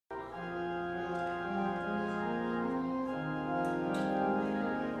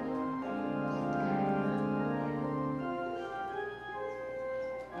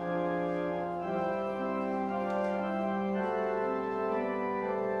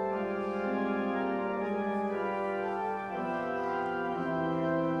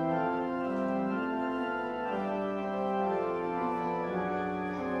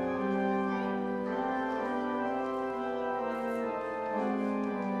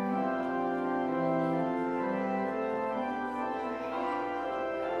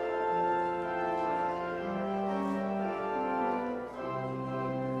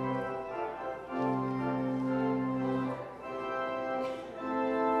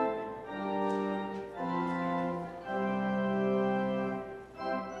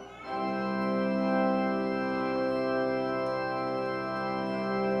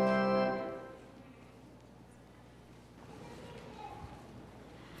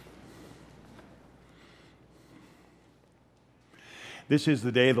This is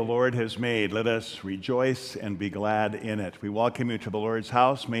the day the Lord has made. Let us rejoice and be glad in it. We welcome you to the Lord's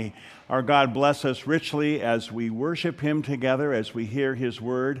house. May our God bless us richly as we worship Him together, as we hear His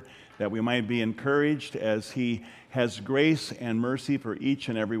word, that we might be encouraged as He has grace and mercy for each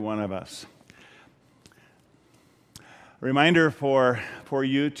and every one of us. A reminder for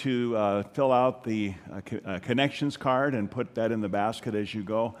you to fill out the connections card and put that in the basket as you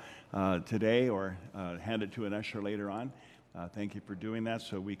go today, or hand it to an usher later on. Thank you for doing that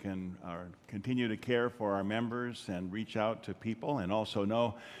so we can continue to care for our members and reach out to people, and also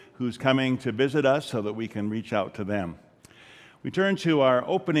know who's coming to visit us so that we can reach out to them. We turn to our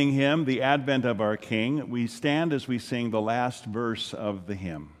opening hymn, The Advent of Our King. We stand as we sing the last verse of the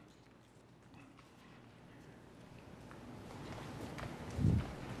hymn.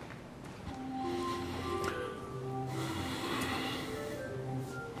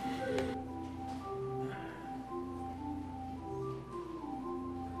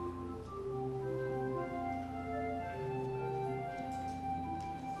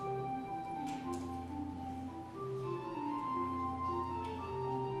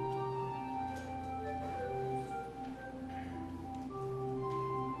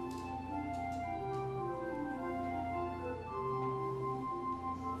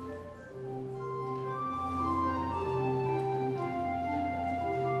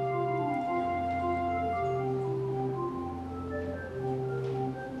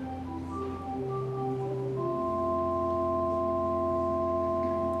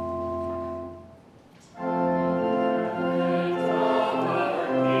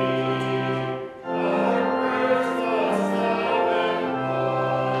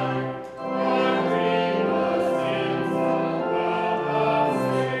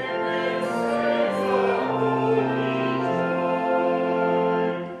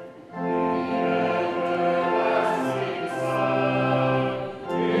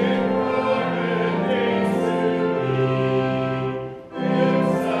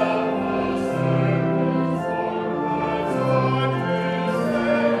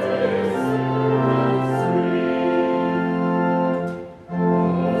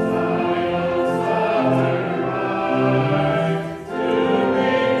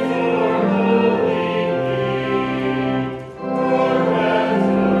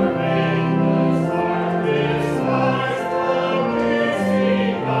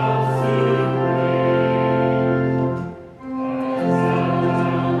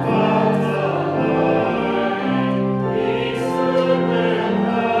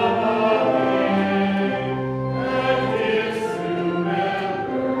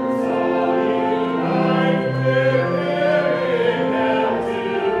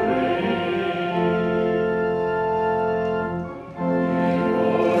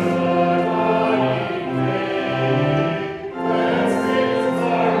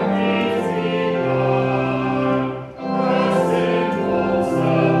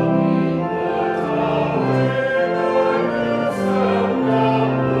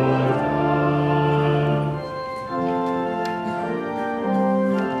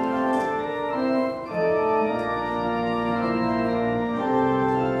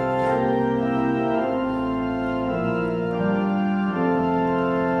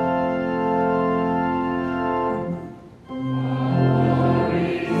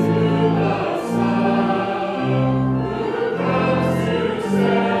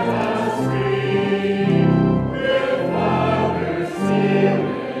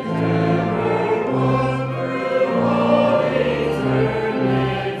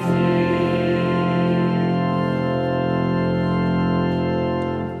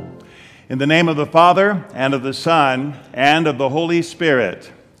 In the name of the Father, and of the Son, and of the Holy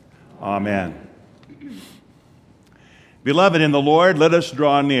Spirit. Amen. Beloved in the Lord, let us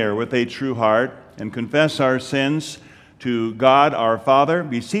draw near with a true heart and confess our sins to God our Father,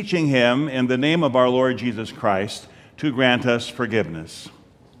 beseeching Him in the name of our Lord Jesus Christ to grant us forgiveness.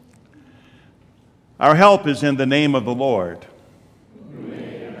 Our help is in the name of the Lord.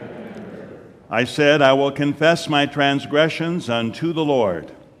 I said, I will confess my transgressions unto the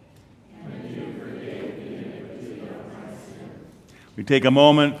Lord. We take a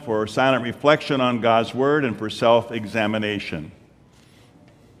moment for silent reflection on God's Word and for self-examination.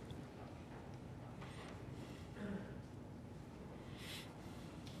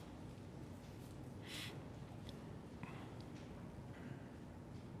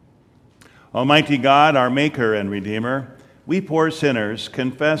 Almighty God, our Maker and Redeemer, we poor sinners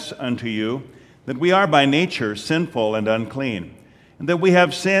confess unto you that we are by nature sinful and unclean, and that we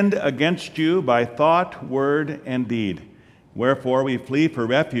have sinned against you by thought, word, and deed. Wherefore we flee for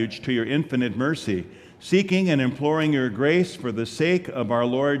refuge to your infinite mercy, seeking and imploring your grace for the sake of our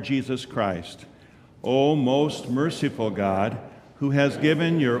Lord Jesus Christ. O most merciful God, who has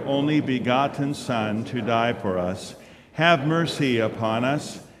given your only begotten Son to die for us, have mercy upon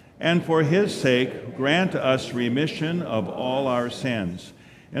us, and for his sake grant us remission of all our sins,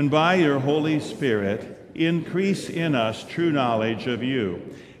 and by your Holy Spirit increase in us true knowledge of you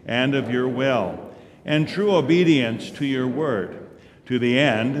and of your will, and true obedience to your word, to the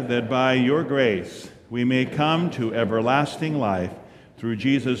end that by your grace we may come to everlasting life through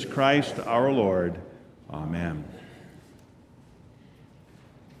Jesus Christ our Lord. Amen.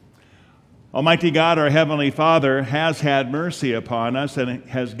 Almighty God, our Heavenly Father, has had mercy upon us and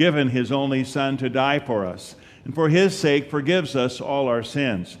has given his only Son to die for us, and for his sake forgives us all our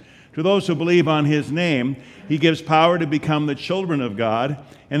sins. To those who believe on his name, he gives power to become the children of God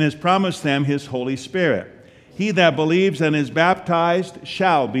and has promised them his Holy Spirit. He that believes and is baptized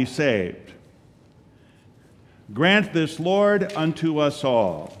shall be saved. Grant this, Lord, unto us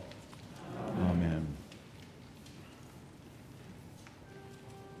all. Amen.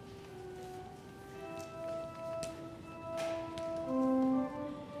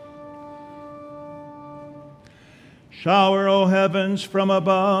 Shower, O heavens, from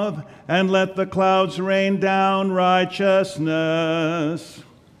above, and let the clouds rain down righteousness.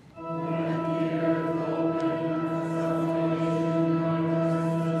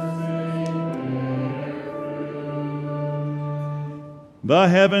 The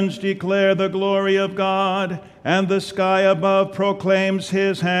heavens declare the glory of God, and the sky above proclaims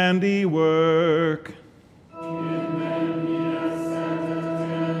his handiwork.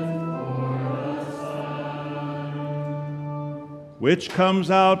 Which comes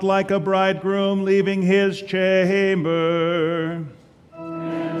out like a bridegroom leaving his chamber.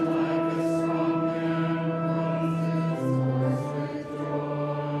 And like a strong man runs his horse with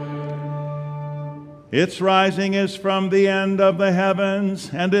joy. Its rising is from the end of the heavens,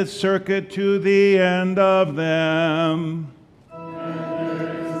 and its circuit to the end of them.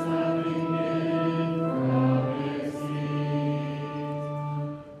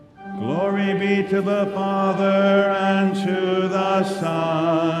 Glory be to the Father, and to the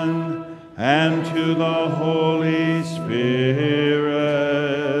Son, and to the Holy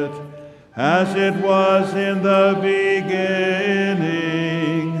Spirit, as it was in the beginning,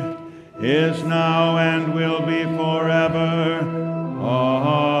 is now, and will be forever.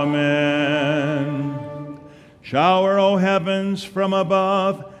 Amen. Shower, O heavens, from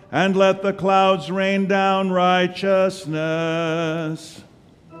above, and let the clouds rain down righteousness.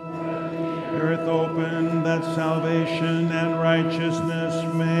 Earth open, that salvation and righteousness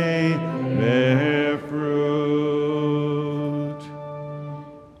may bear fruit.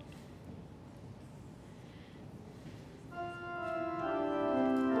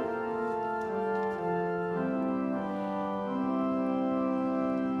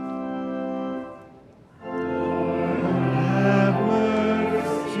 Lord, have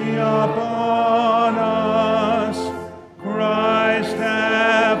mercy upon us. Christ,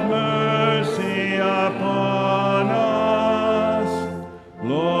 have mercy upon us.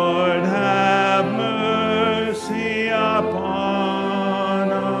 Lord, have mercy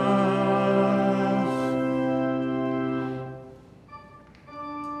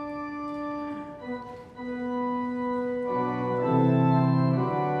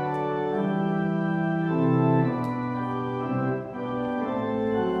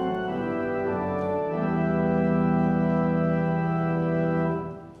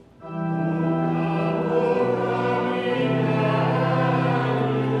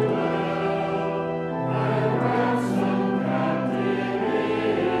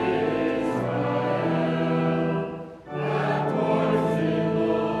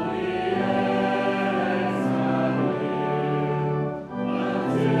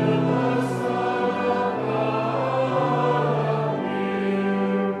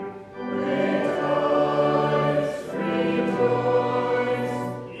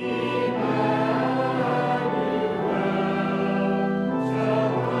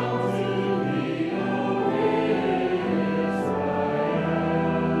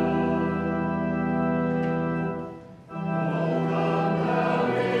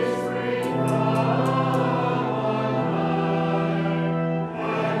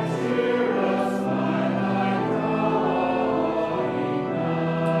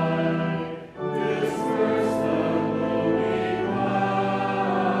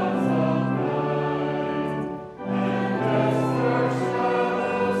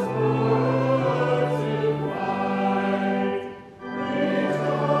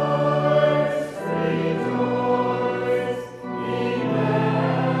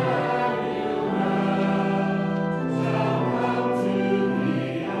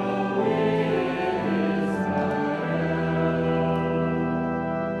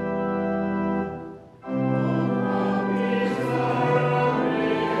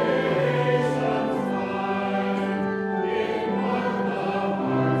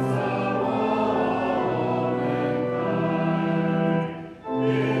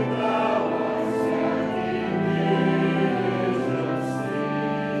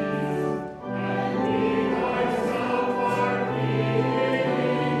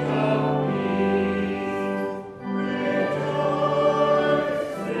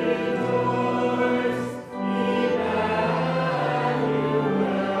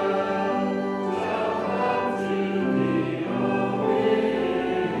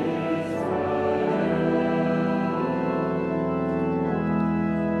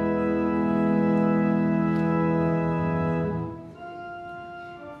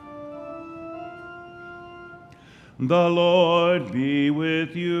The Lord be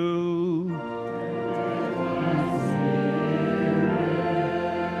with you.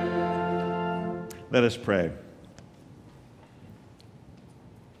 Let us pray.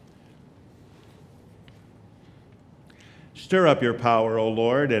 Stir up your power, O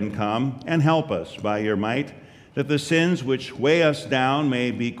Lord, and come and help us by your might, that the sins which weigh us down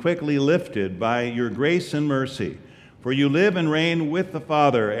may be quickly lifted by your grace and mercy. For you live and reign with the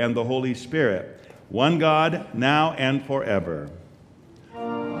Father and the Holy Spirit, one God, now and forever.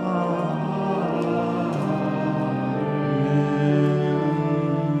 Amen.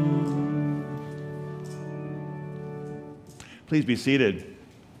 Please be seated.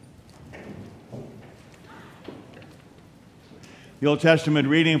 The Old Testament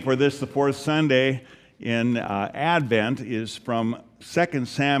reading for this, the fourth Sunday in Advent, is from 2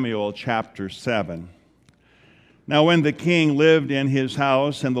 Samuel chapter 7. Now when the king lived in his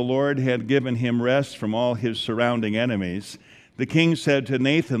house and the Lord had given him rest from all his surrounding enemies, the king said to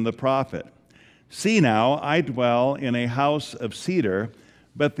Nathan the prophet, "See now, I dwell in a house of cedar,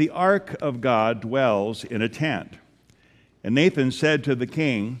 but the ark of God dwells in a tent." And Nathan said to the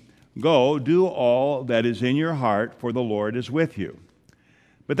king, "Go, do all that is in your heart, for the Lord is with you."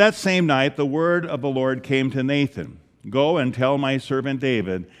 But that same night the word of the Lord came to Nathan, "Go and tell my servant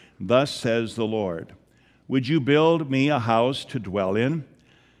David, thus says the Lord, would you build me a house to dwell in?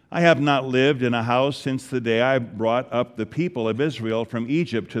 I have not lived in a house since the day I brought up the people of Israel from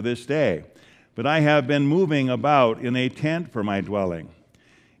Egypt to this day, but I have been moving about in a tent for my dwelling.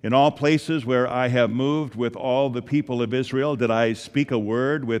 In all places where I have moved with all the people of Israel, did I speak a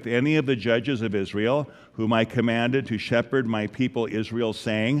word with any of the judges of Israel, whom I commanded to shepherd my people Israel,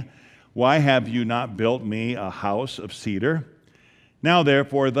 saying, why have you not built me a house of cedar? Now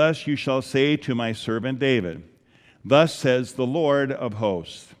therefore, thus you shall say to my servant David, thus says the Lord of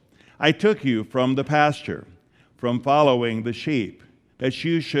hosts, I took you from the pasture, from following the sheep, that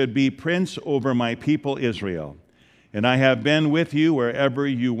you should be prince over my people Israel. And I have been with you wherever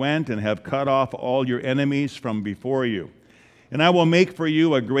you went, and have cut off all your enemies from before you. And I will make for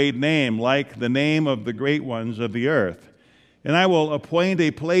you a great name, like the name of the great ones of the earth. And I will appoint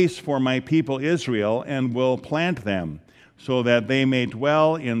a place for my people Israel, and will plant them, so that they may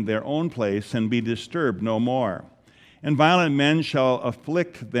dwell in their own place and be disturbed no more. And violent men shall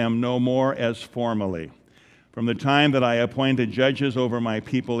afflict them no more as formerly, from the time that I appointed judges over my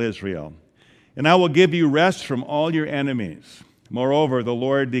people Israel. And I will give you rest from all your enemies. Moreover, the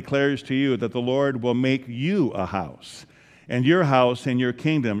Lord declares to you that the Lord will make you a house, and your house and your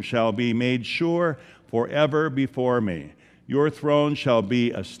kingdom shall be made sure forever before me. Your throne shall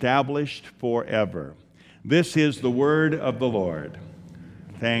be established forever. This is the word of the Lord.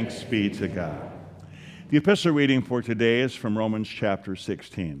 Thanks be to God. The epistle reading for today is from Romans chapter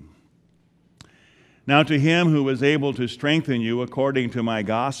 16. Now to him who is able to strengthen you according to my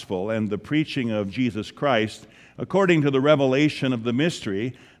gospel and the preaching of Jesus Christ, according to the revelation of the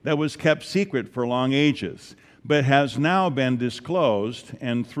mystery that was kept secret for long ages, but has now been disclosed,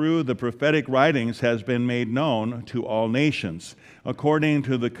 and through the prophetic writings has been made known to all nations, according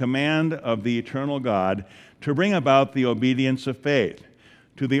to the command of the eternal God, to bring about the obedience of faith.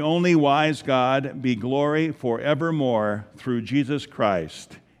 To the only wise God be glory forevermore through Jesus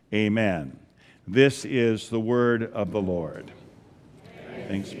Christ. Amen. This is the word of the Lord.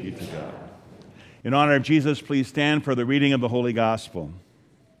 Thanks be to God. In honor of Jesus, please stand for the reading of the Holy Gospel.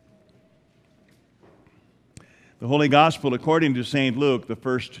 The Holy Gospel according to St. Luke, the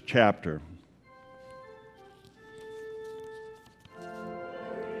first chapter.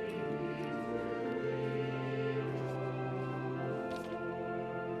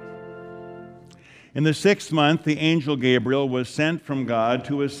 In the 6th month, the angel Gabriel was sent from God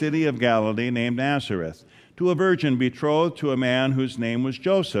to a city of Galilee named Nazareth, to a virgin betrothed to a man whose name was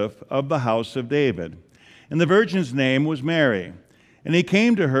Joseph, of the house of David. And the virgin's name was Mary. And he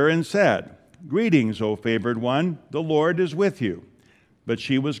came to her and said, Greetings, O favored one, the Lord is with you. But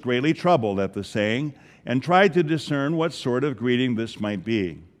she was greatly troubled at the saying, and tried to discern what sort of greeting this might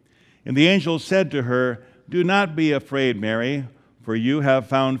be. And the angel said to her, Do not be afraid, Mary, for you have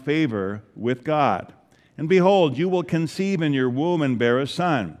found favor with God. And behold, you will conceive in your womb and bear a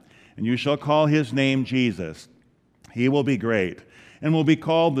son, and you shall call his name Jesus. He will be great, and will be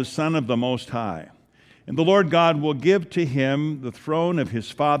called the Son of the Most High. And the Lord God will give to him the throne of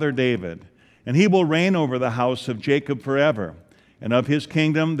his father David, and he will reign over the house of Jacob forever, and of his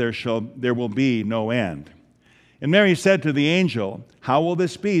kingdom there will be no end. And Mary said to the angel, How will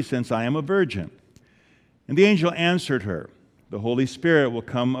this be, since I am a virgin? And the angel answered her, The Holy Spirit will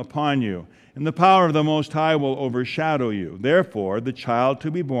come upon you, and the power of the Most High will overshadow you. Therefore, the child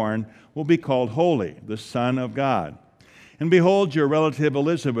to be born will be called Holy, the Son of God. And behold, your relative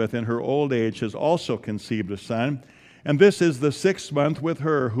Elizabeth in her old age has also conceived a son, and this is the 6th month with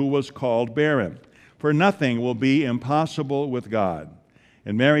her who was called barren. For nothing will be impossible with God.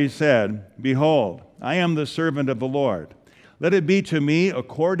 And Mary said, Behold, I am the servant of the Lord. Let it be to me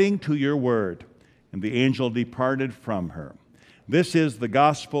according to your word. And the angel departed from her. This is the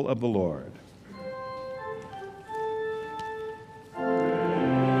gospel of the Lord.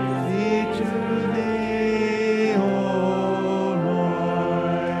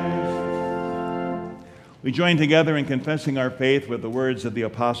 We join together in confessing our faith with the words of the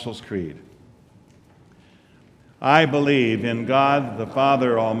Apostles' Creed. I believe in God, the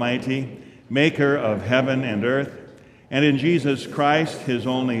Father Almighty, maker of heaven and earth, and in Jesus Christ, his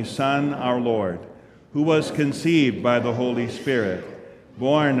only Son, our Lord, who was conceived by the Holy Spirit,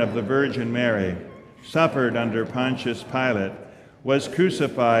 born of the Virgin Mary, suffered under Pontius Pilate, was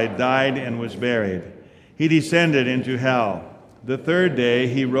crucified, died, and was buried. He descended into hell. The 3rd day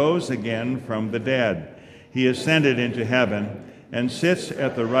he rose again from the dead. He ascended into heaven and sits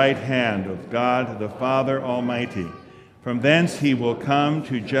at the right hand of God the Father Almighty. From thence he will come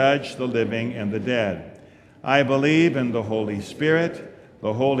to judge the living and the dead. I believe in the Holy Spirit,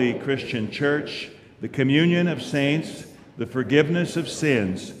 the holy Christian Church, the communion of saints, the forgiveness of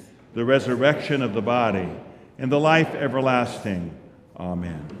sins, the resurrection of the body, and the life everlasting.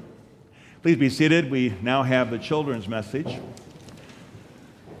 Amen. Please be seated. We now have the children's message.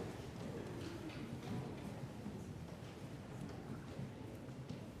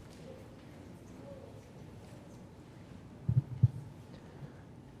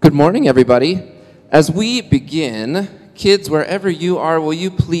 Good morning, everybody. As we begin, kids, wherever you are, will you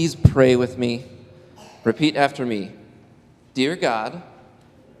please pray with me? Repeat after me. Dear God,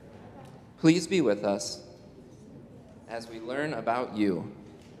 please be with us as we learn about you.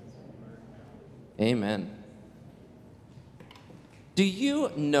 Amen. Do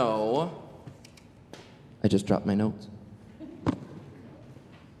you know... I just dropped my notes.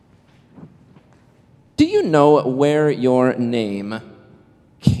 Do you know where your name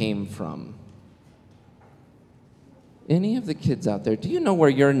came from? Any of the kids out there, do you know where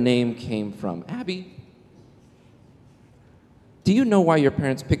your name came from? Abby, do you know why your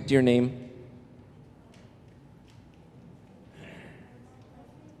parents picked your name?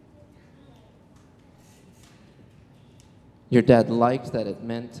 Your dad liked that it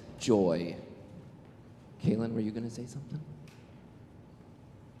meant joy. Kaylin, were you going to say something?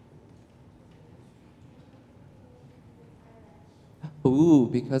 Ooh,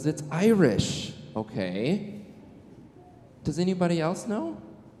 because it's Irish. Okay. Does anybody else know?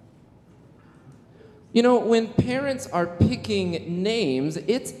 You know, when parents are picking names,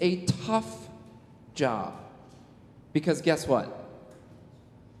 it's a tough job. Because guess what?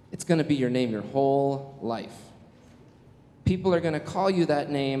 It's going to be your name your whole life. People are going to call you that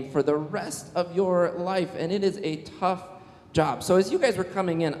name for the rest of your life, and it is a tough job. So as you guys were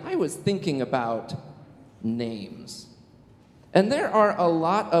coming in, I was thinking about names. And there are a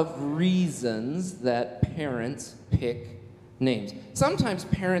lot of reasons that parents pick names. Sometimes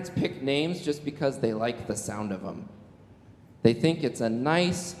parents pick names just because they like the sound of them. They think it's a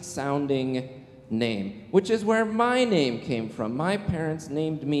nice sounding name, which is where my name came from. My parents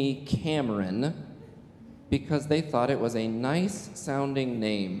named me Cameron because they thought it was a nice sounding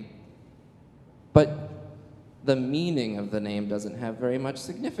name. But the meaning of the name doesn't have very much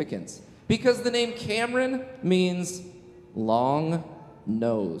significance because the name Cameron means long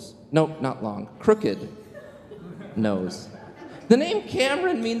nose. No, not long. Crooked nose. The name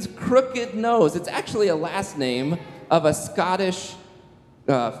Cameron means crooked nose. It's actually a last name of a Scottish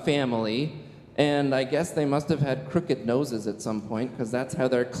family, and I guess they must have had crooked noses at some point because that's how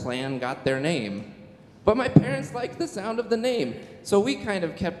their clan got their name. But my parents liked the sound of the name, so we kind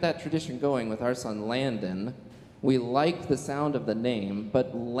of kept that tradition going with our son Landon. We liked the sound of the name,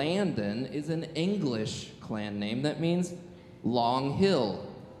 but Landon is an English clan name that means long hill.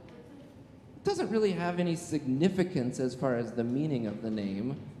 It doesn't really have any significance as far as the meaning of the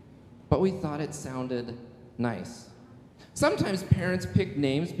name, but we thought it sounded nice. Sometimes parents pick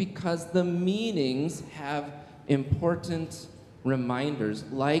names because the meanings have important reminders,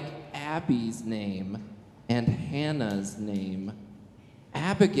 like Abby's name and Hannah's name.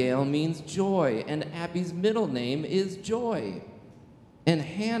 Abigail means joy, and Abby's middle name is Joy. And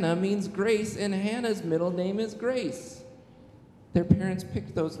Hannah means grace, and Hannah's middle name is Grace. Their parents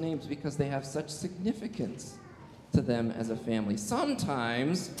picked those names because they have such significance to them as a family.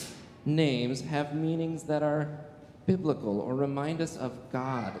 Sometimes names have meanings that are biblical or remind us of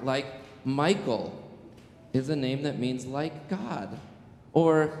God. Like Michael is a name that means like God.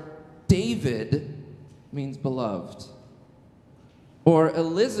 Or David means beloved. Or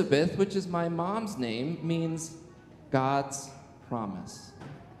Elizabeth, which is my mom's name, means God's promise.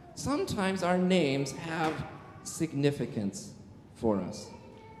 Sometimes our names have significance for us.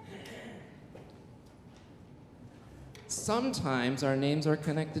 Sometimes our names are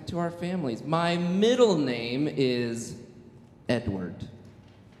connected to our families. My middle name is Edward.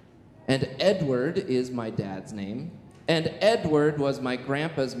 And Edward is my dad's name. And Edward was my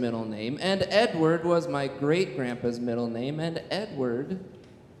grandpa's middle name. And Edward was my great-grandpa's middle name. And Edward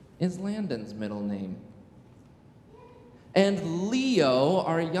is Landon's middle name. And Leo,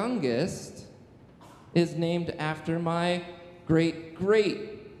 our youngest, is named after my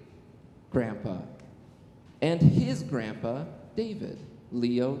great-great-grandpa. And his grandpa, David,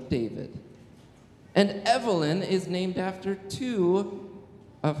 Leo David. And Evelyn is named after two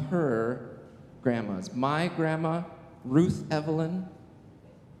of her grandmas. My grandma, Ruth Evelyn,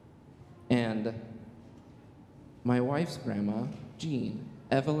 and my wife's grandma, Jean,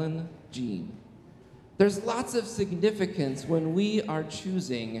 Evelyn Jean. There's lots of significance when we are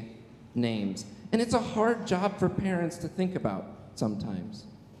choosing names. And it's a hard job for parents to think about sometimes.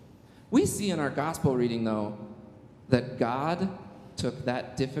 We see in our gospel reading, though, that God took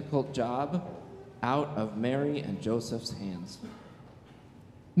that difficult job out of Mary and Joseph's hands.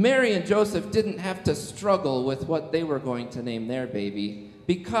 Mary and Joseph didn't have to struggle with what they were going to name their baby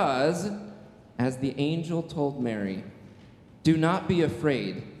because, as the angel told Mary, "Do not be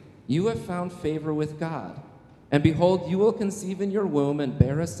afraid. You have found favor with God. And behold, you will conceive in your womb and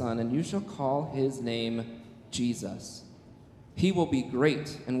bear a son, and you shall call his name Jesus. He will be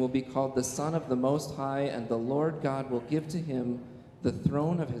great and will be called the Son of the Most High, and the Lord God will give to him the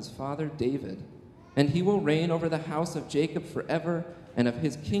throne of his father David. And he will reign over the house of Jacob forever, and of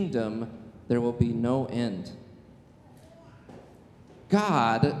his kingdom there will be no end."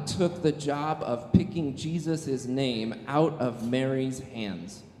 God took the job of picking Jesus' name out of Mary's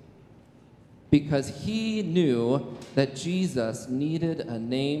hands because he knew that Jesus needed a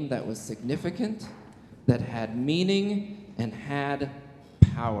name that was significant, that had meaning, and had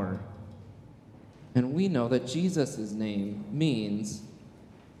power. And we know that Jesus' name means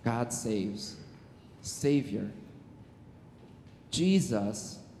God saves, Savior.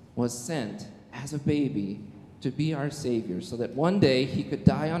 Jesus was sent as a baby to be our Savior so that one day he could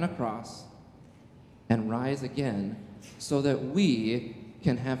die on a cross and rise again so that we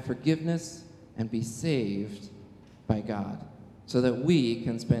can have forgiveness and be saved by God, so that we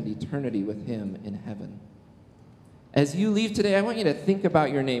can spend eternity with him in heaven. As you leave today, I want you to think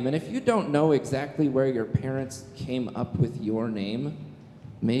about your name. And if you don't know exactly where your parents came up with your name,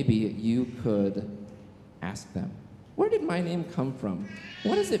 maybe you could ask them, "Where did my name come from?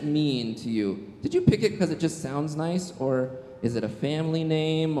 What does it mean to you? Did you pick it because it just sounds nice? Or is it a family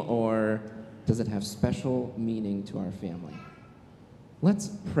name? Or does it have special meaning to our family?" Let's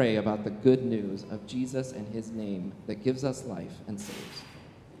pray about the good news of Jesus and his name that gives us life and saves.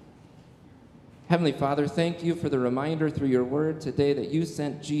 Heavenly Father, thank you for the reminder through your word today that you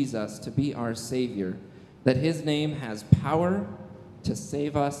sent Jesus to be our Savior, that his name has power to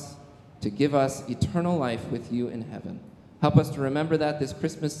save us, to give us eternal life with you in heaven. Help us to remember that this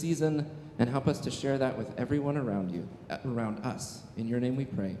Christmas season, and help us to share that with everyone around us. In your name we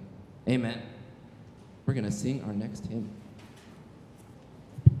pray. Amen. We're going to sing our next hymn.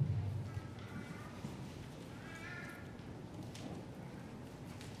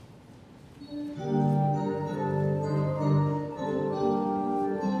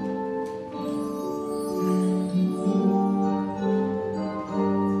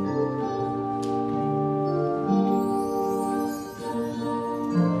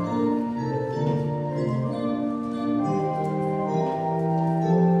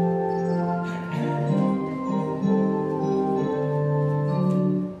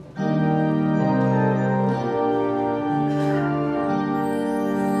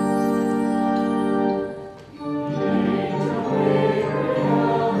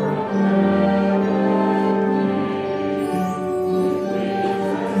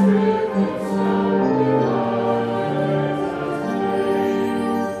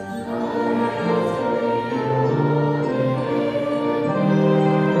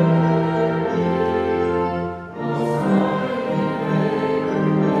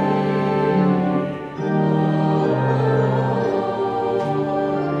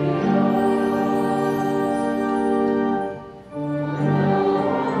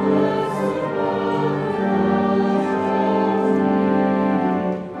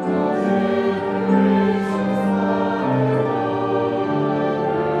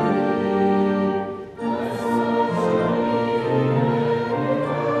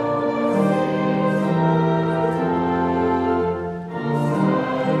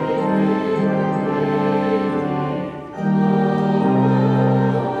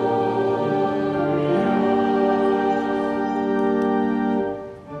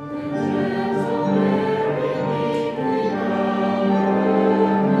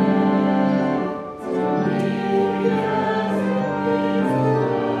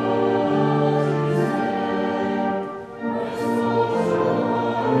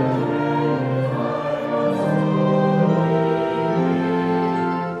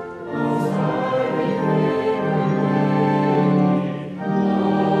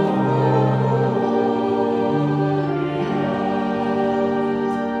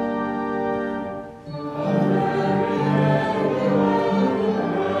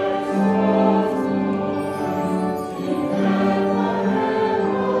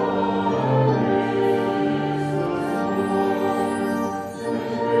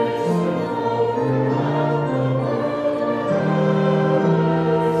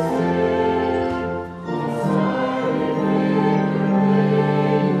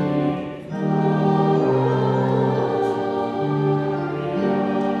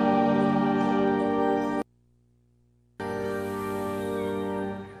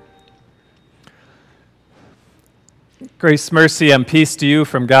 Grace, mercy, and peace to you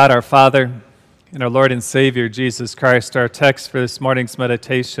from God our Father and our Lord and Savior, Jesus Christ. Our text for this morning's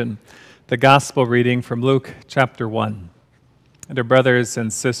meditation, the Gospel reading from Luke chapter 1. And our brothers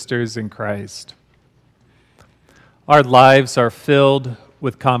and sisters in Christ, our lives are filled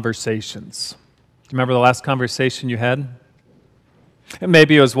with conversations. Do you remember the last conversation you had? And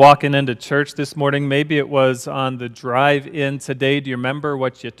maybe it was walking into church this morning. Maybe it was on the drive-in today. Do you remember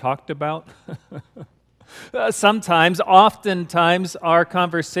what you talked about? Oftentimes, our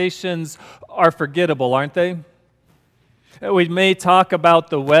conversations are forgettable, aren't they? We may talk about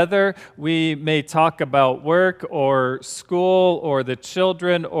the weather, we may talk about work or school or the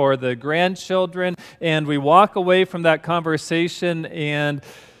children or the grandchildren, and we walk away from that conversation and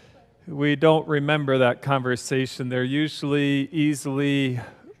we don't remember that conversation. They're usually easily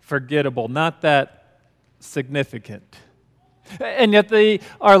forgettable, not that significant. And yet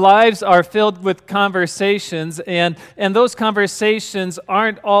our lives are filled with conversations, and those conversations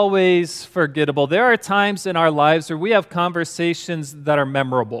aren't always forgettable. There are times in our lives where we have conversations that are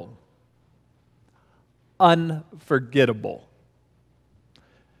memorable, unforgettable.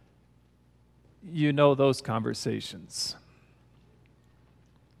 You know those conversations.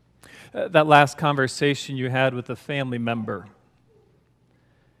 That last conversation you had with a family member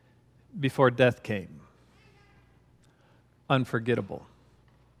before death came. Unforgettable.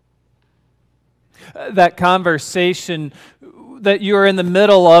 That conversation that you're in the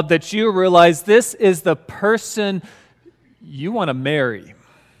middle of, that you realize this is the person you want to marry.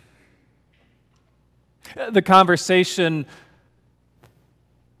 The conversation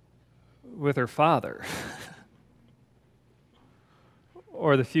with her father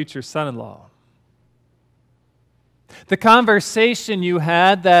or the future son-in-law. The conversation you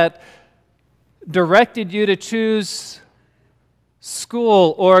had that directed you to choose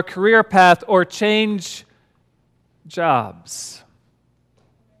school or a career path or change jobs.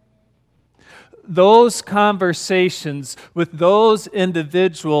 Those conversations with those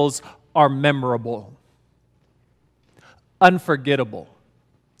individuals are memorable, unforgettable.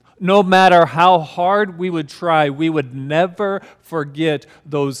 No matter how hard we would try, we would never forget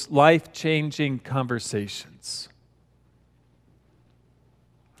those life-changing conversations.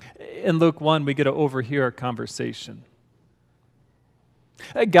 In Luke 1, we get to overhear a conversation.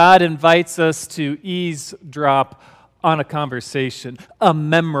 God invites us to eavesdrop on a conversation, a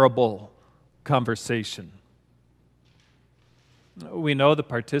memorable conversation. We know the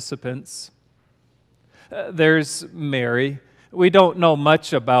participants. There's Mary. We don't know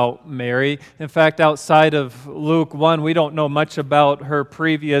much about Mary. In fact, outside of Luke 1, we don't know much about her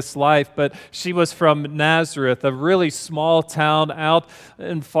previous life, but she was from Nazareth, a really small town out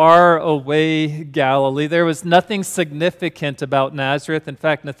in far away Galilee. There was nothing significant about Nazareth. In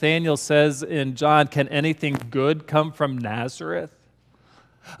fact, Nathanael says in John, "Can anything good come from Nazareth?"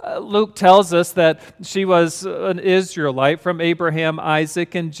 Luke tells us that she was an Israelite from Abraham,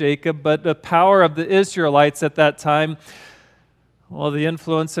 Isaac, and Jacob, but the power of the Israelites at that time, well, the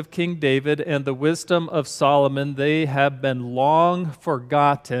influence of King David and the wisdom of Solomon, they have been long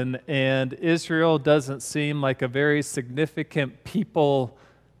forgotten, and Israel doesn't seem like a very significant people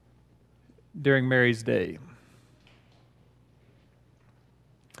during Mary's day.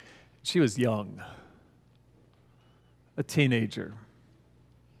 She was young, a teenager,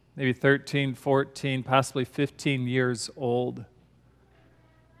 maybe 13, 14, possibly 15 years old.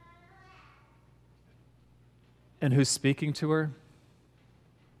 And who's speaking to her?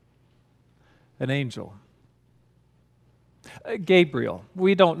 An angel. Gabriel.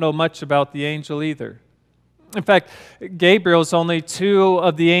 We don't know much about the angel either. In fact, Gabriel's only two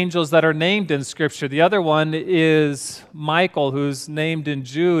of the angels that are named in Scripture. The other one is Michael, who's named in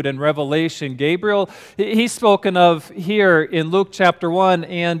Jude and Revelation. Gabriel, he's spoken of here in Luke chapter 1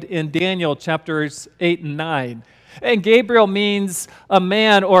 and in Daniel chapters 8 and 9. And Gabriel means a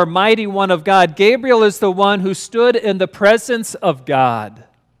man or mighty one of God. Gabriel is the one who stood in the presence of God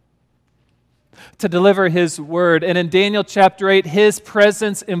to deliver his word. And in Daniel chapter 8, his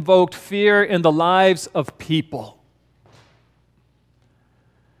presence invoked fear in the lives of people.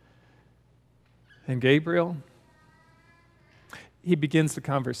 And Gabriel, he begins the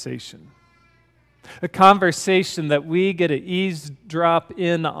conversation. A conversation that we get to eavesdrop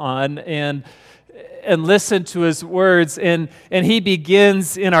in on and listen to his words. And he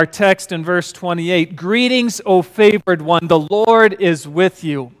begins in our text in verse 28, "Greetings, O favored one, the Lord is with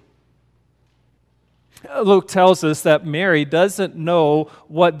you." Luke tells us that Mary doesn't know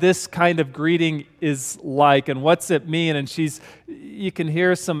what this kind of greeting is like and what's it mean, and you can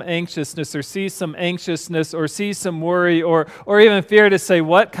hear some anxiousness or see some anxiousness or see some worry or even fear to say,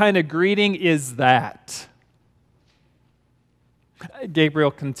 what kind of greeting is that?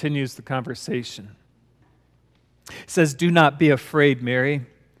 Gabriel continues the conversation. He says, "Do not be afraid, Mary,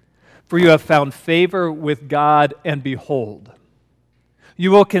 for you have found favor with God, and behold,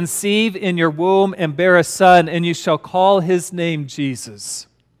 you will conceive in your womb and bear a son, and you shall call his name Jesus.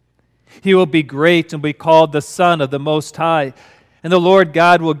 He will be great and be called the Son of the Most High. And the Lord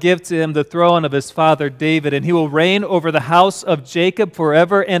God will give to him the throne of his father David, and he will reign over the house of Jacob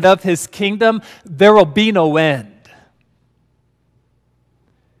forever, and of his kingdom there will be no end."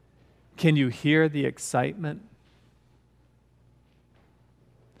 Can you hear the excitement?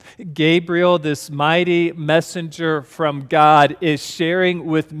 Gabriel, this mighty messenger from God, is sharing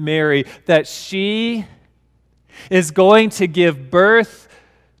with Mary that she is going to give birth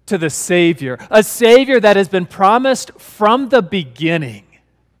to the Savior, a Savior that has been promised from the beginning.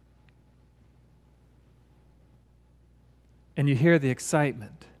 And you hear the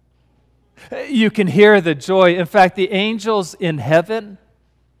excitement. You can hear the joy. In fact, the angels in heaven,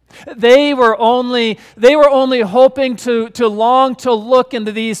 they were only hoping to long to look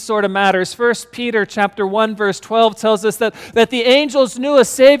into these sort of matters. 1 Peter chapter 1, verse 12 tells us that the angels knew a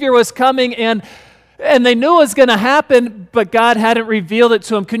Savior was coming, and they knew it was going to happen, but God hadn't revealed it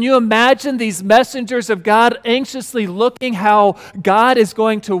to them. Can you imagine these messengers of God anxiously looking how God is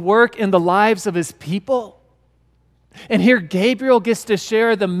going to work in the lives of his people? And here Gabriel gets to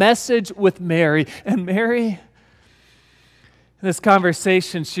share the message with Mary. And Mary, in this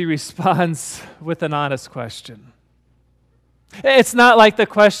conversation, she responds with an honest question. It's not like the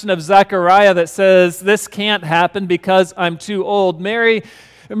question of Zechariah that says, "This can't happen because I'm too old." Mary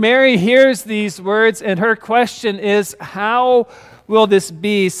hears these words, and her question is, "How will this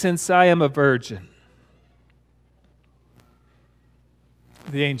be since I am a virgin?"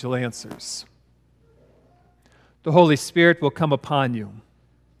 The angel answers, "The Holy Spirit will come upon you,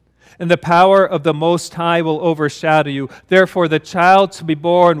 and the power of the Most High will overshadow you. Therefore, the child to be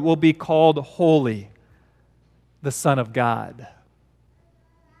born will be called Holy, the Son of God."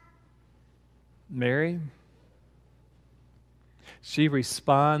 Mary, she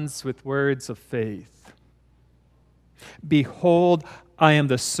responds with words of faith. "Behold, I am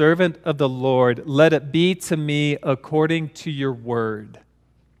the servant of the Lord. Let it be to me according to your word."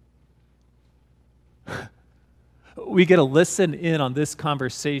 We get to listen in on this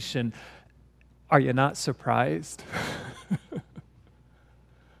conversation. Are you not surprised?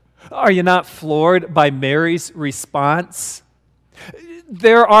 Are you not floored by Mary's response?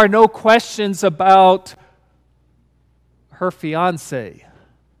 There are no questions about her fiancé.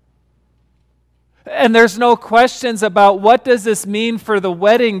 And there's no questions about what does this mean for the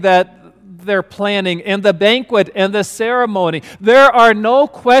wedding that they're planning and the banquet and the ceremony. There are no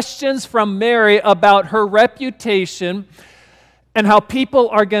questions from Mary about her reputation and how people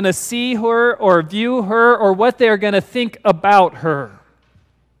are going to see her or view her or what they're going to think about her.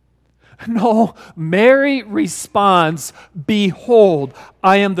 No, Mary responds, "Behold,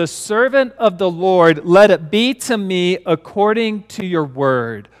 I am the servant of the Lord. Let it be to me according to your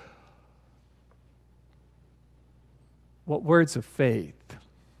word." What words of faith?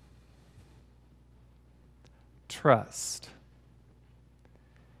 Trust.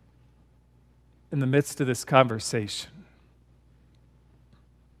 In the midst of this conversation.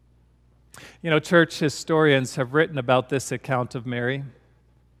 You know, church historians have written about this account of Mary.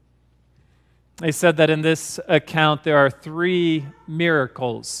 They said that in this account there are 3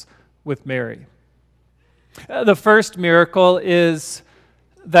 miracles with Mary. The first miracle is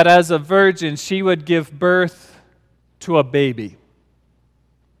that as a virgin she would give birth to a baby.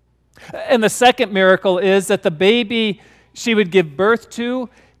 And the second miracle is that the baby she would give birth to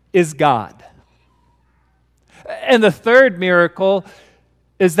is God. And the third miracle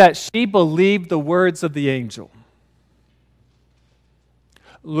is that she believed the words of the angel.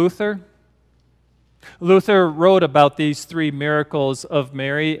 Luther wrote about these 3 miracles of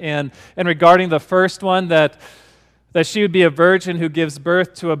Mary, and regarding the first one, that she would be a virgin who gives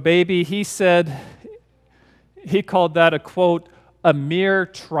birth to a baby, he called that a, quote, "a mere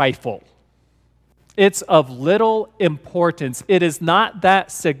trifle." It's of little importance. It is not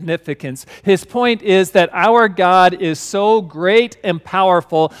that significant. His point is that our God is so great and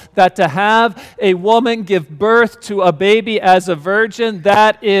powerful that to have a woman give birth to a baby as a virgin,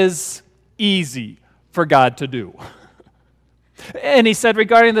 that is easy for God to do. And he said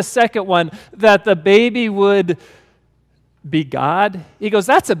regarding the second one, that the baby would be God. He goes,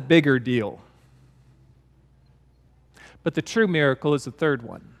 that's a bigger deal. But the true miracle is the third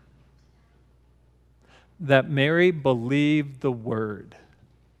one. That Mary believed the word.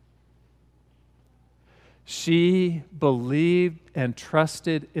 She believed and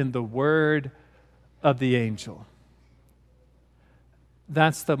trusted in the word of the angel.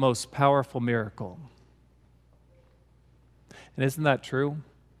 That's the most powerful miracle. And isn't that true?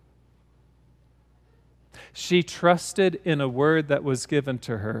 She trusted in a word that was given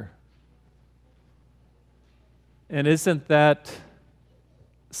to her. And isn't that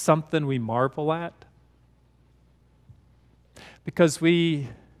something we marvel at? Because we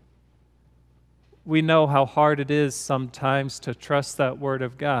know how hard it is sometimes to trust that word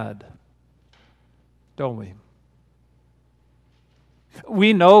of God, don't we?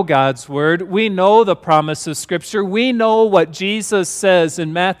 We know God's word. We know the promise of Scripture. We know what Jesus says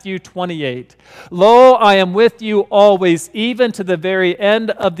in Matthew 28. Lo, I am with you always, even to the very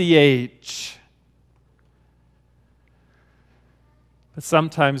end of the age. But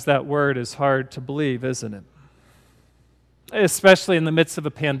sometimes that word is hard to believe, isn't it? Especially in the midst of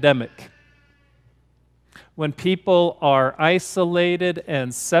a pandemic. When people are isolated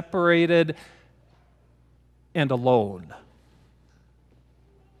and separated and alone.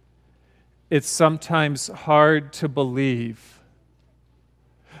 It's sometimes hard to believe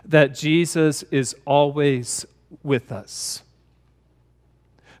that Jesus is always with us.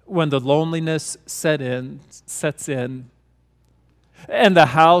 When the loneliness sets in, and the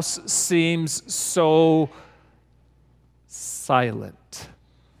house seems so silent.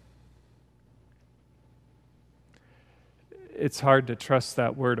 It's hard to trust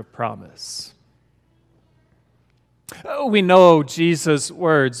that word of promise. We know Jesus'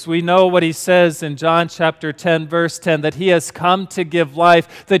 words. We know what he says in John chapter 10, verse 10, that he has come to give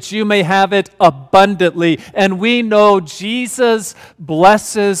life, that you may have it abundantly. And we know Jesus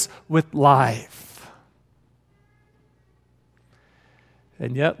blesses with life.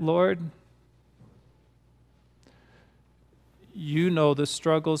 And yet, Lord, you know the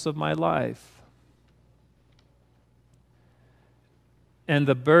struggles of my life and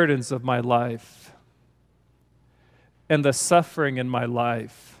the burdens of my life and the suffering in my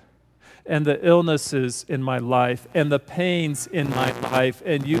life and the illnesses in my life and the pains in my life,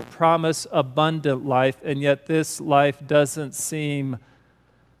 and you promise abundant life, and yet this life doesn't seem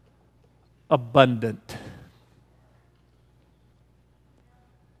abundant.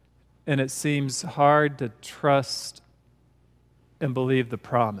 And it seems hard to trust and believe the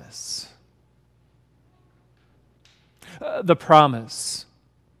promise. The promise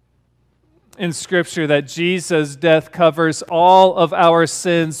in Scripture that Jesus' death covers all of our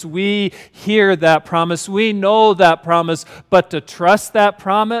sins. We hear that promise. We know that promise. But to trust that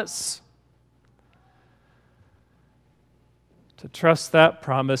promise, to trust that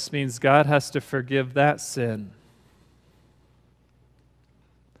promise means God has to forgive that sin.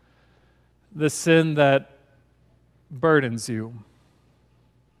 The sin that burdens you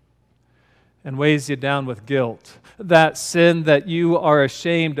and weighs you down with guilt. That sin that you are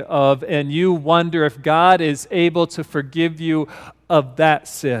ashamed of, and you wonder if God is able to forgive you of that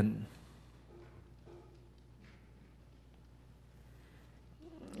sin.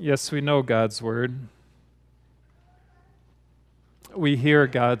 Yes, we know God's word. We hear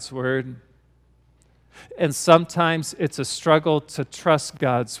God's word. And sometimes it's a struggle to trust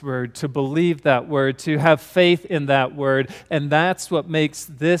God's word, to believe that word, to have faith in that word. And that's what makes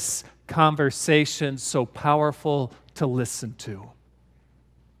this conversation so powerful to listen to.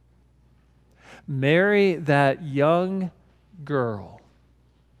 Mary, that young girl,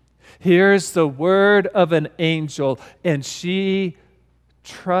 hears the word of an angel, and she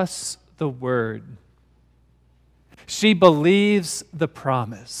trusts the word. She believes the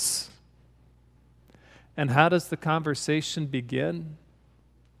promise. And how does the conversation begin?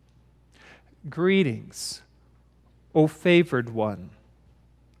 Greetings, O favored one.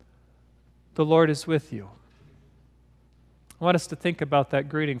 The Lord is with you. I want us to think about that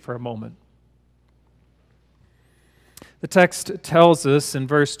greeting for a moment. The text tells us in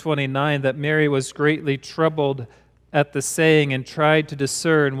verse 29 that Mary was greatly troubled at the saying and tried to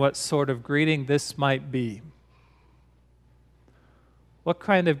discern what sort of greeting this might be. What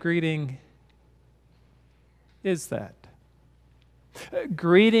kind of greeting is that?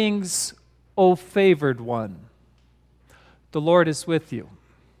 Greetings, O favored one. The Lord is with you.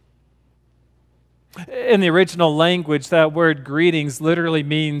 In the original language, that word greetings literally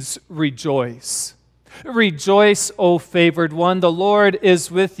means rejoice. Rejoice, O favored one, the Lord is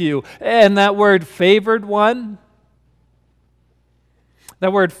with you. And that word favored one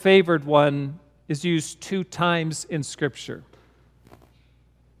is used 2 times in Scripture.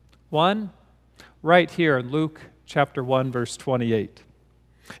 One, right here in Luke chapter 1, verse 28.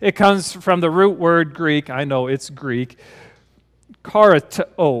 It comes from the root word Greek, I know it's Greek,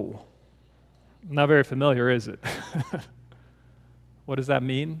 chariteo. Not very familiar, is it? What does that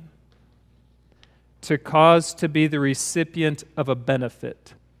mean? to cause to be the recipient of a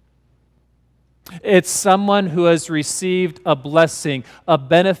benefit. It's someone who has received a blessing, a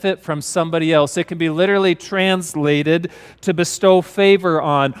benefit from somebody else. It can be literally translated to bestow favor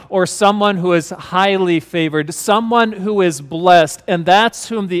on, or someone who is highly favored, someone who is blessed, and that's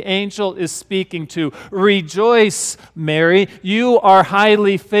whom the angel is speaking to. Rejoice, Mary, you are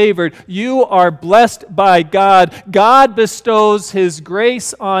highly favored. You are blessed by God. God bestows His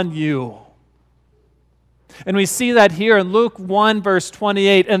grace on you. And we see that here in Luke 1, verse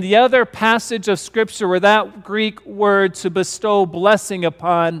 28, and the other passage of Scripture where that Greek word to bestow blessing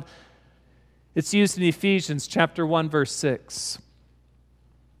upon, it's used in Ephesians chapter 1, verse 6,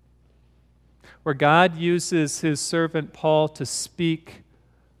 where God uses His servant Paul to speak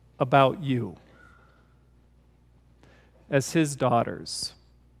about you as His daughters,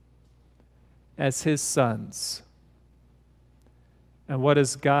 as His sons. And what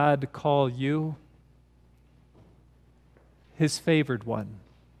does God call you? His favored one.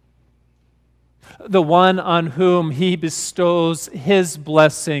 The one on whom He bestows His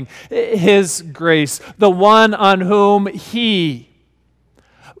blessing, His grace. The one on whom He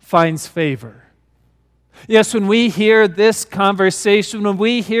finds favor. Yes, when we hear this conversation, when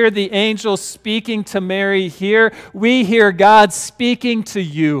we hear the angel speaking to Mary here, we hear God speaking to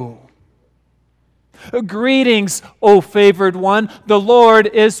you. Greetings, O favored one. The Lord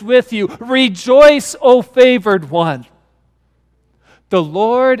is with you. Rejoice, O favored one. The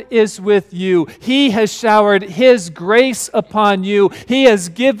Lord is with you. He has showered His grace upon you. He has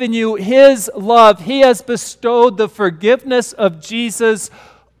given you His love. He has bestowed the forgiveness of Jesus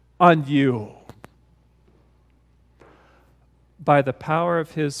on you. By the power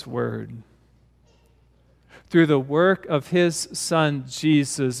of His word, through the work of His Son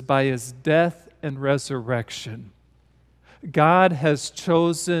Jesus, by His death and resurrection, God has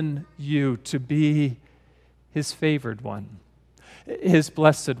chosen you to be His favored one. His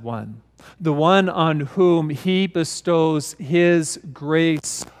blessed one, the one on whom He bestows His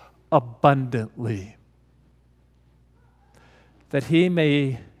grace abundantly, that He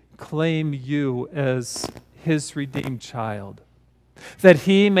may claim you as His redeemed child, that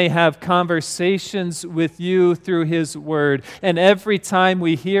He may have conversations with you through His word. And every time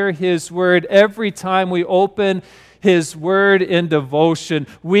we hear His word, every time we open His word in devotion,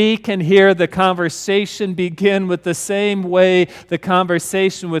 we can hear the conversation begin with the same way the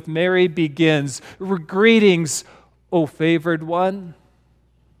conversation with Mary begins. Greetings, O favored one.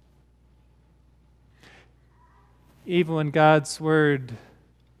 Even when God's word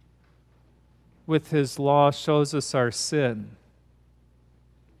with His law shows us our sin,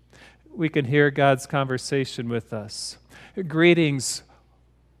 we can hear God's conversation with us. Greetings,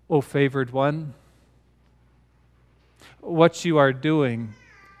 O favored one. What you are doing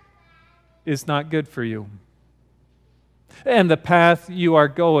is not good for you. And the path you are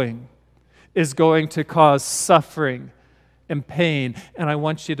going is going to cause suffering and pain. And I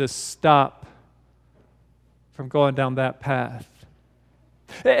want you to stop from going down that path.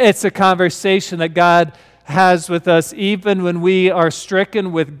 It's a conversation that God has with us even when we are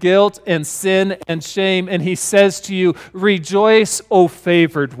stricken with guilt and sin and shame. And He says to you, rejoice, O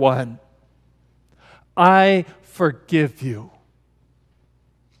favored one. I forgive you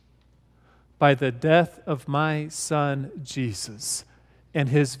by the death of my Son Jesus and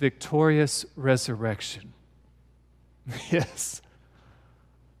His victorious resurrection. Yes.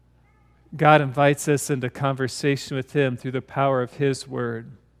 God invites us into conversation with Him through the power of His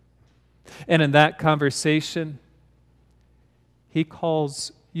word. And in that conversation, He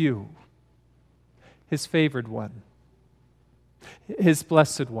calls you His favored one, His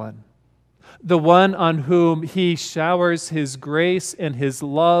blessed one, the one on whom He showers His grace and His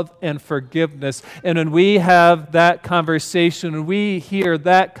love and forgiveness. And when we have that conversation, when we hear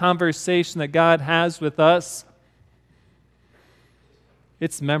that conversation that God has with us,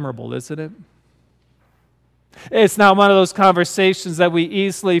 it's memorable, isn't it? It's not one of those conversations that we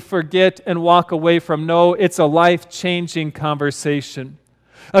easily forget and walk away from. No, it's a life-changing conversation.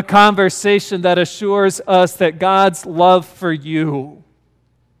 A conversation that assures us that God's love for you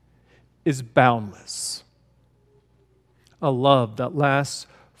is boundless. A love that lasts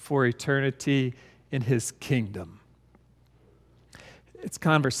for eternity in His kingdom. It's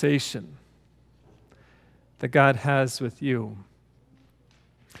conversation that God has with you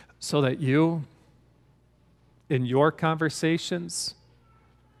so that you, in your conversations,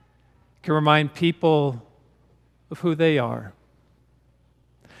 can remind people of who they are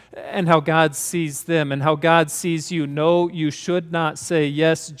and how God sees them and how God sees you. No, you should not say,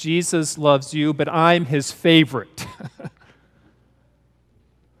 yes, Jesus loves you, but I'm His favorite.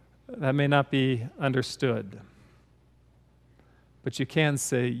 that may not be understood. But you can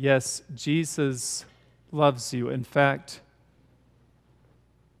say, yes, Jesus loves you. In fact,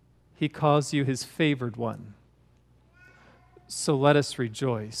 he calls you his favored one. So let us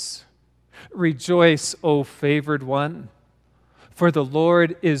rejoice. Rejoice, O favored one, for the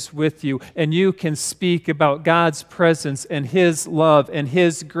Lord is with you, and you can speak about God's presence and his love and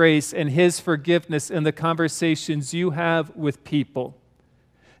his grace and his forgiveness in the conversations you have with people.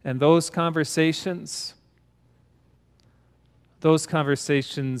 And those conversations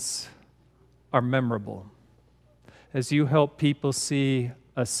are memorable as you help people see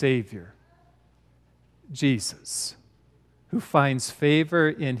a Savior, Jesus, who finds favor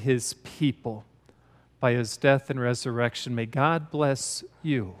in his people by his death and resurrection. May God bless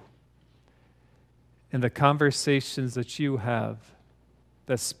you in the conversations that you have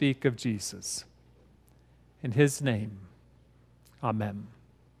that speak of Jesus. In his name, amen.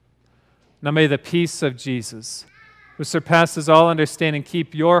 Now may the peace of Jesus, who surpasses all understanding,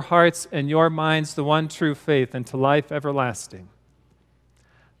 keep your hearts and your minds the one true faith unto life everlasting.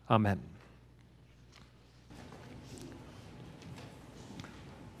 Amen.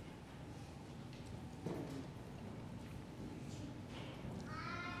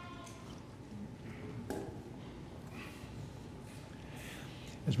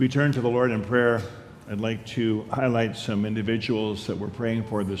 As we turn to the Lord in prayer, I'd like to highlight some individuals that we're praying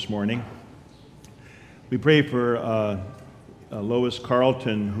for this morning. We pray for Lois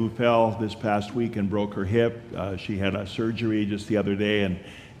Carlton, who fell this past week and broke her hip. She had a surgery just the other day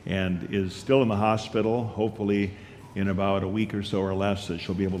and is still in the hospital. Hopefully in about a week or so or less that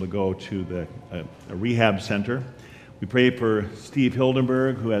she'll be able to go to a rehab center. We pray for Steve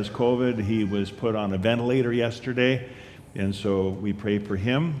Hildenberg, who has COVID. He was put on a ventilator yesterday, and so we pray for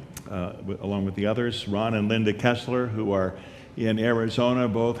him along with the others. Ron and Linda Kessler, who are in Arizona,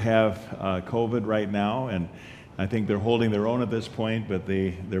 both have COVID right now, and I think they're holding their own at this point, but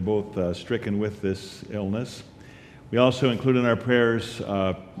they're both stricken with this illness. We also include in our prayers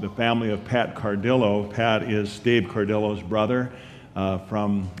the family of Pat Cardillo. Pat is Dave Cardillo's brother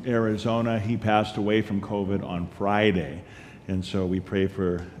from Arizona. He passed away from COVID on Friday, and so we pray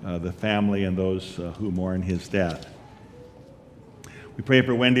for the family and those who mourn his death. We pray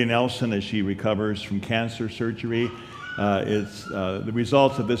for Wendy Nelson as she recovers from cancer surgery. The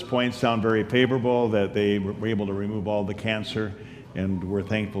results at this point sound very favorable, that they were able to remove all the cancer, and we're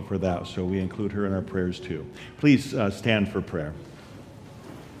thankful for that. So we include her in our prayers too. Please stand for prayer.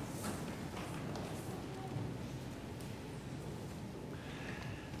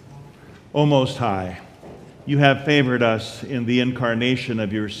 O Most High, you have favored us in the incarnation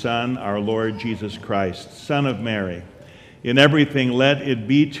of your Son, our Lord Jesus Christ, Son of Mary. In everything, let it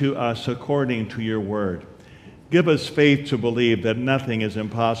be to us according to your word. Give us faith to believe that nothing is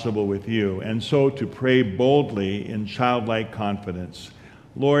impossible with you, and so to pray boldly in childlike confidence.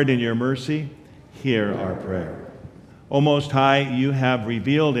 Lord, in your mercy, hear our prayer. O Most High, you have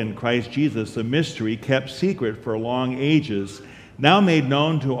revealed in Christ Jesus the mystery kept secret for long ages, now made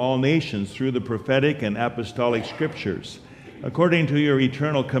known to all nations through the prophetic and apostolic scriptures. According to your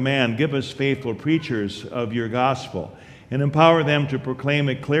eternal command, give us faithful preachers of your gospel, and empower them to proclaim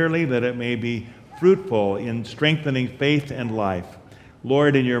it clearly, that it may be fruitful in strengthening faith and life.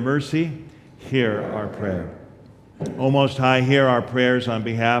 Lord, in your mercy, hear our prayer. O Most High, hear our prayers on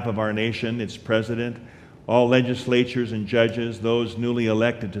behalf of our nation, its president, all legislatures and judges, those newly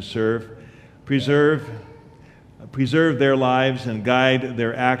elected to serve. Preserve their lives and guide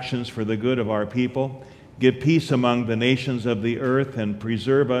their actions for the good of our people. Give peace among the nations of the earth, and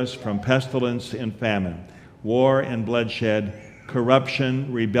preserve us from pestilence and famine, war and bloodshed,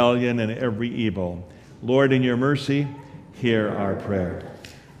 corruption, rebellion, and every evil. Lord, in your mercy, hear our prayer.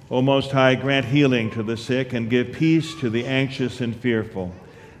 O Most High, grant healing to the sick and give peace to the anxious and fearful.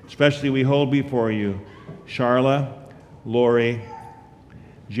 Especially we hold before you Charla, Lori,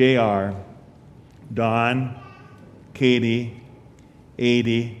 J.R., Don, Katie,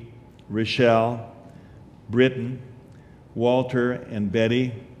 Adie, Rochelle, Britton, Walter and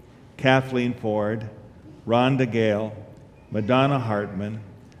Betty, Kathleen Ford, Rhonda Gale, Madonna Hartman,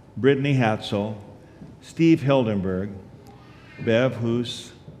 Brittany Hatzel, Steve Hildenberg, Bev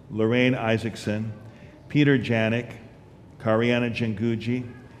Hoos, Lorraine Isaacson, Peter Janik, Kariana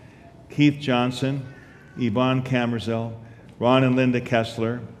Janguji, Keith Johnson, Yvonne Kamerzel, Ron and Linda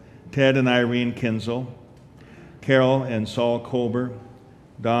Kessler, Ted and Irene Kinzel, Carol and Saul Colber,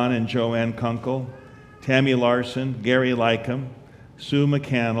 Don and Joanne Kunkel, Tammy Larson, Gary Lycom, Sue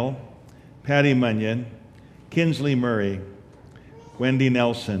McCannell, Patty Munyon, Kinsley Murray, Wendy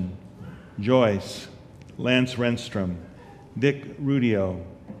Nelson, Joyce, Lance Renstrom, Dick Rudio,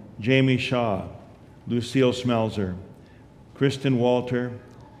 Jamie Shaw, Lucille Smelzer, Kristen Walter,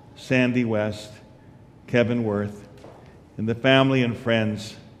 Sandy West, Kevin Worth, and the family and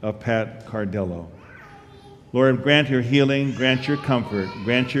friends of Pat Cardillo. Lord, grant your healing, grant your comfort,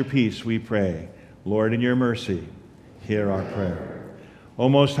 grant your peace, we pray. Lord, in your mercy, hear our prayer. O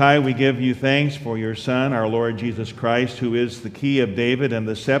Most High, we give you thanks for your Son, our Lord Jesus Christ, who is the key of David and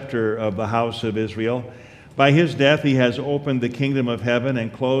the scepter of the house of Israel. By his death, he has opened the kingdom of heaven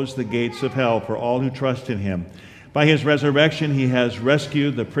and closed the gates of hell for all who trust in him. By his resurrection, he has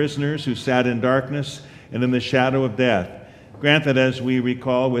rescued the prisoners who sat in darkness and in the shadow of death. Grant that as we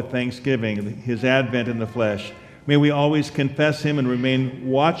recall with thanksgiving his advent in the flesh, may we always confess him and remain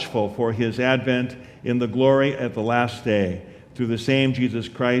watchful for his advent in the glory at the last day. Through the same Jesus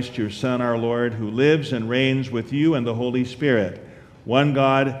Christ, your Son, our Lord, who lives and reigns with you and the Holy Spirit, one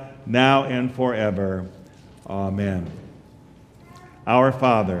God, now and forever. Amen. Our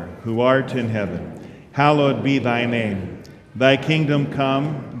Father, who art in heaven, hallowed be thy name. Thy kingdom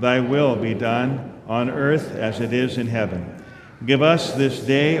come, thy will be done, on earth as it is in heaven. Give us this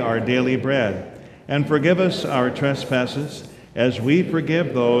day our daily bread, and forgive us our trespasses, as we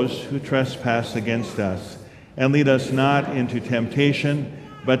forgive those who trespass against us. And lead us not into temptation,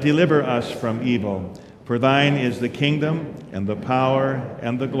 but deliver us from evil. For thine is the kingdom, and the power,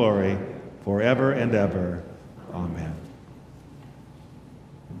 and the glory, forever and ever. Amen.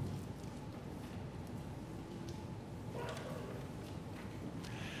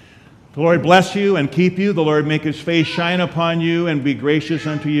 The Lord bless you and keep you. The Lord make his face shine upon you and be gracious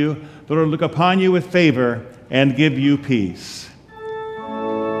unto you. The Lord look upon you with favor and give you peace.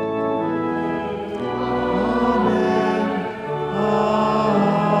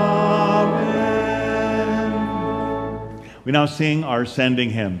 We now sing our sending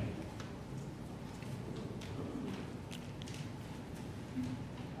hymn.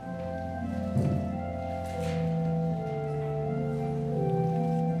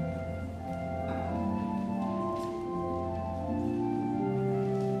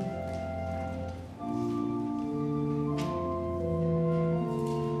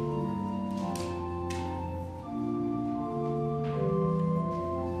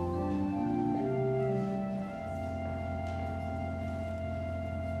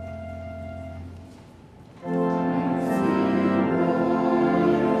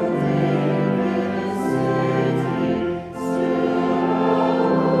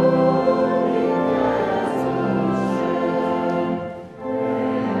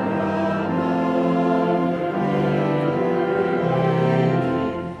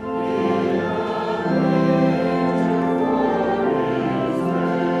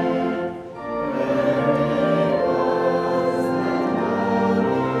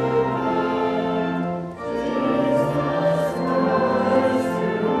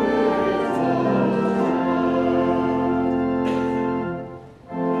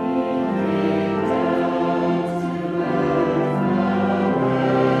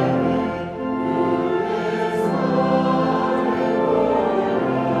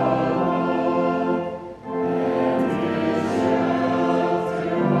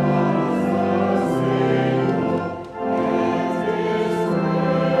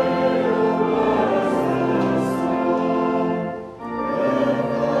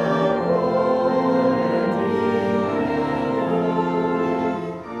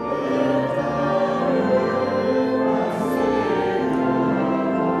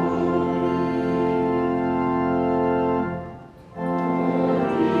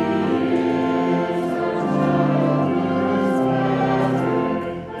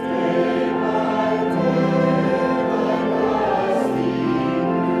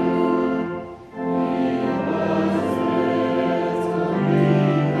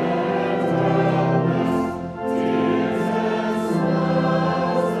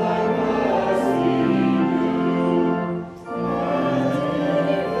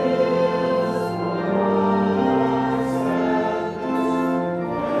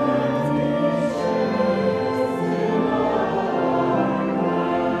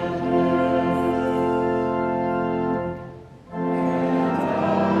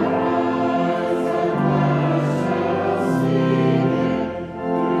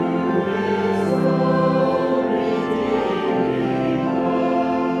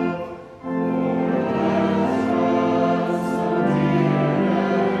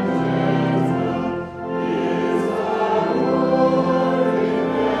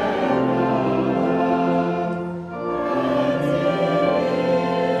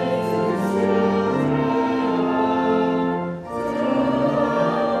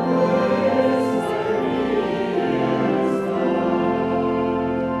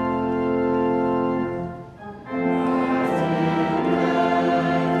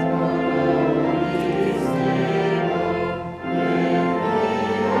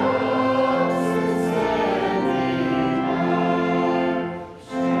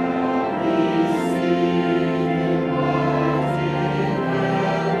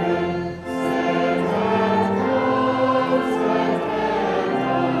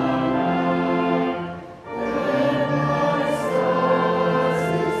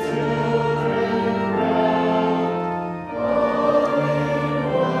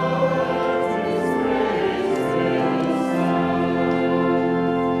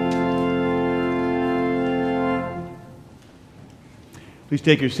 Please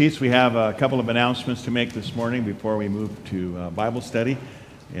take your seats. We have a couple of announcements to make this morning before we move to Bible study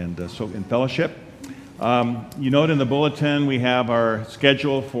and in fellowship. You note in the bulletin we have our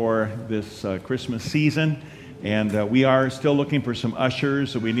schedule for this Christmas season, and we are still looking for some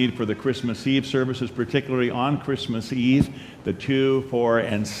ushers that we need for the Christmas Eve services, particularly on Christmas Eve, the 2, 4,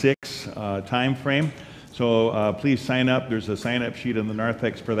 and 6 time frame. So please sign up. There's a sign-up sheet in the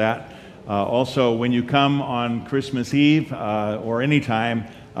narthex for that. Also, when you come on Christmas Eve or any time,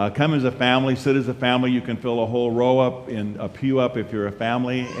 come as a family, sit as a family. You can fill a whole row up, in a pew up if you're a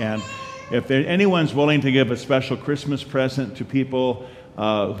family. And if anyone's willing to give a special Christmas present to people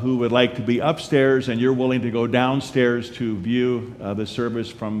who would like to be upstairs and you're willing to go downstairs to view the service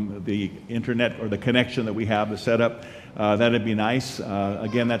from the internet or the connection that we have, the setup, that'd be nice.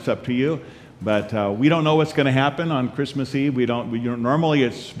 Again, that's up to you. But we don't know what's going to happen on Christmas Eve. Normally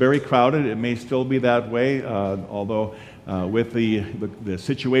it's very crowded. It may still be that way, although with the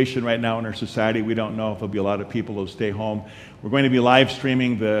situation right now in our society, we don't know if there'll be a lot of people who'll stay home. We're going to be live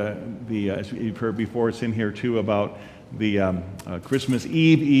streaming as you've heard before, it's in here too, about the Christmas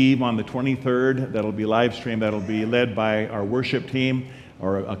Eve on the 23rd. That'll be live streamed. That'll be led by our worship team,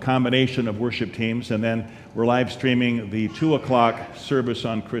 or a combination of worship teams. And then we're live streaming the 2 o'clock service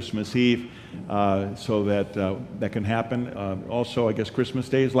on Christmas Eve. So that can happen. Also, I guess Christmas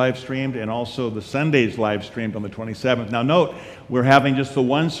Day is live streamed, and also the Sunday is live streamed on the 27th. Now note, we're having just the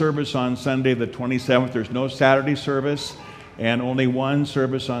one service on Sunday, the 27th. There's no Saturday service, and only one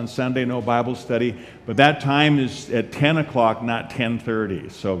service on Sunday, no Bible study. But that time is at 10 o'clock, not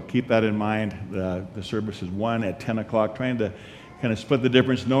 10:30. So keep that in mind. The service is 1 at 10 o'clock, trying to kind of split the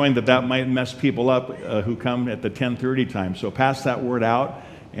difference, knowing that might mess people up who come at the 10:30 time. So pass that word out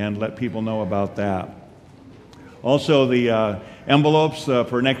and let people know about that. Also, the envelopes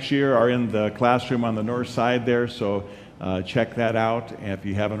for next year are in the classroom on the north side there, so check that out if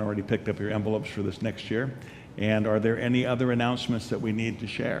you haven't already picked up your envelopes for this next year. And are there any other announcements that we need to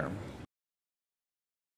share?